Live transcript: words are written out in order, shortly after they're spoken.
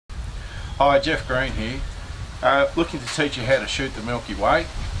Hi, Geoff Green here. Looking to teach you how to shoot the Milky Way.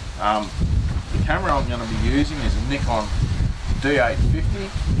 The camera I'm going to be using is a Nikon D850.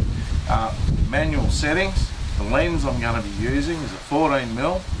 Manual settings. The lens I'm going to be using is a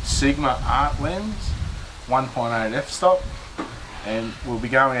 14mm Sigma art lens, 1.8 f-stop, and we'll be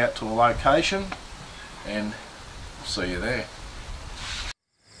going out to a location and I'll see you there.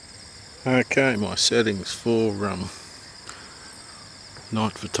 Okay, my settings for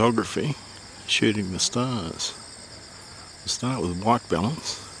night photography, shooting the stars. I'll start with white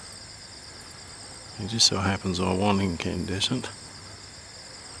balance. It just so happens I want incandescent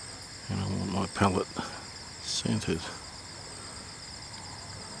and I want my palette centered.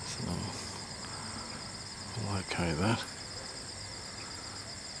 So I'll okay that.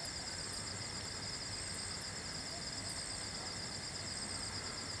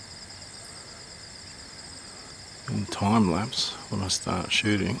 In time lapse, when I start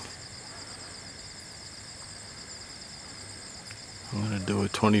shooting, I'm going to do a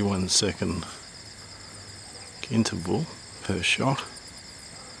 21-second interval per shot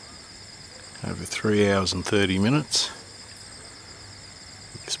over 3 hours and 30 minutes.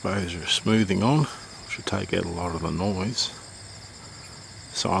 Exposure smoothing on, which will take out a lot of the noise.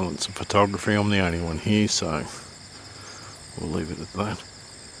 Silence of photography, I'm the only one here, so we'll leave it at that.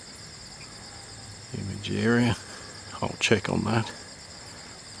 Image area, I'll check on that.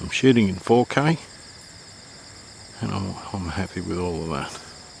 I'm shooting in 4K and I'm happy with all of that.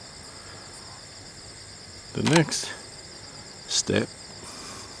 The next step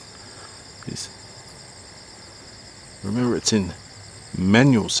is, remember it's in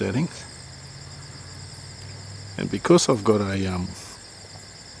manual settings, and because I've got a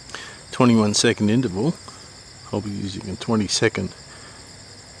 21-second interval, I'll be using a 20-second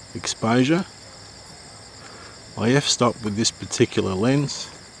exposure. My f-stop with this particular lens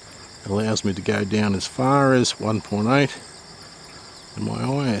allows me to go down as far as 1.8, and my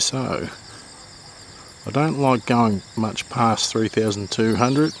ISO, I don't like going much past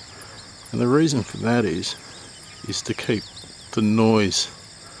 3200, and the reason for that is to keep the noise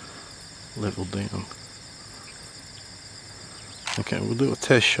level down. Okay, we'll do a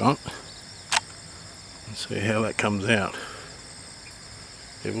test shot and see how that comes out.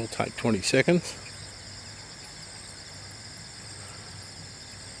 It will take 20 seconds.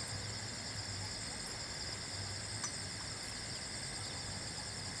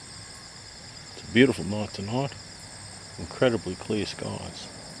 Beautiful night tonight, incredibly clear skies.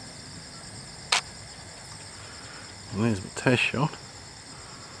 And there's my test shot,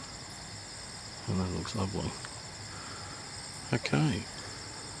 and that looks lovely. Okay,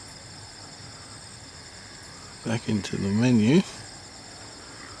 back into the menu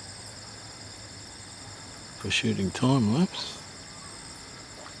for shooting time lapse.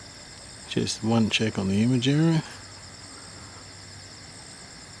 Just one check on the image area.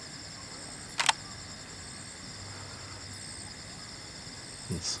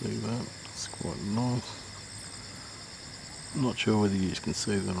 Let's see that, it's quite nice. I'm not sure whether you can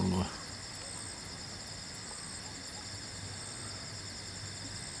see that on the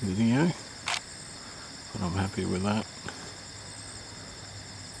video, but I'm happy with that.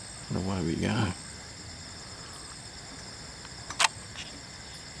 And away we go.